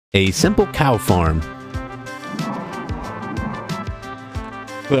A simple cow farm.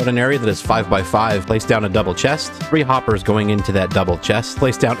 Put out an area that is 5 by 5. Place down a double chest. 3 hoppers going into that double chest.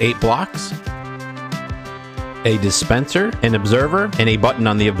 Place down 8 blocks. A dispenser, an observer, and a button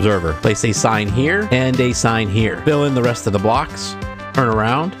on the observer. Place a sign here and a sign here. Fill in the rest of the blocks. Turn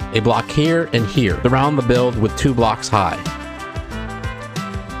around. A block here and here. Surround the build with 2 blocks high.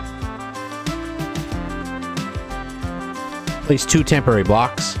 Place 2 temporary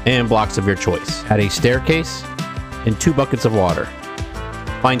blocks and blocks of your choice. Add a staircase and 2 buckets of water.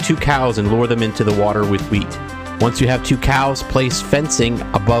 Find 2 cows and lure them into the water with wheat. Once you have 2 cows, place fencing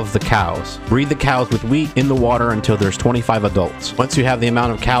above the cows. Breed the cows with wheat in the water until there's 25 adults. Once you have the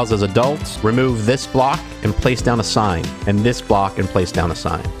amount of cows as adults, remove this block and place down a sign, and this block and place down a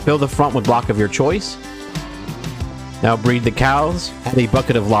sign. Fill the front with block of your choice. Now breed the cows. Add a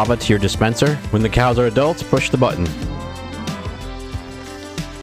bucket of lava to your dispenser. When the cows are adults, push the button.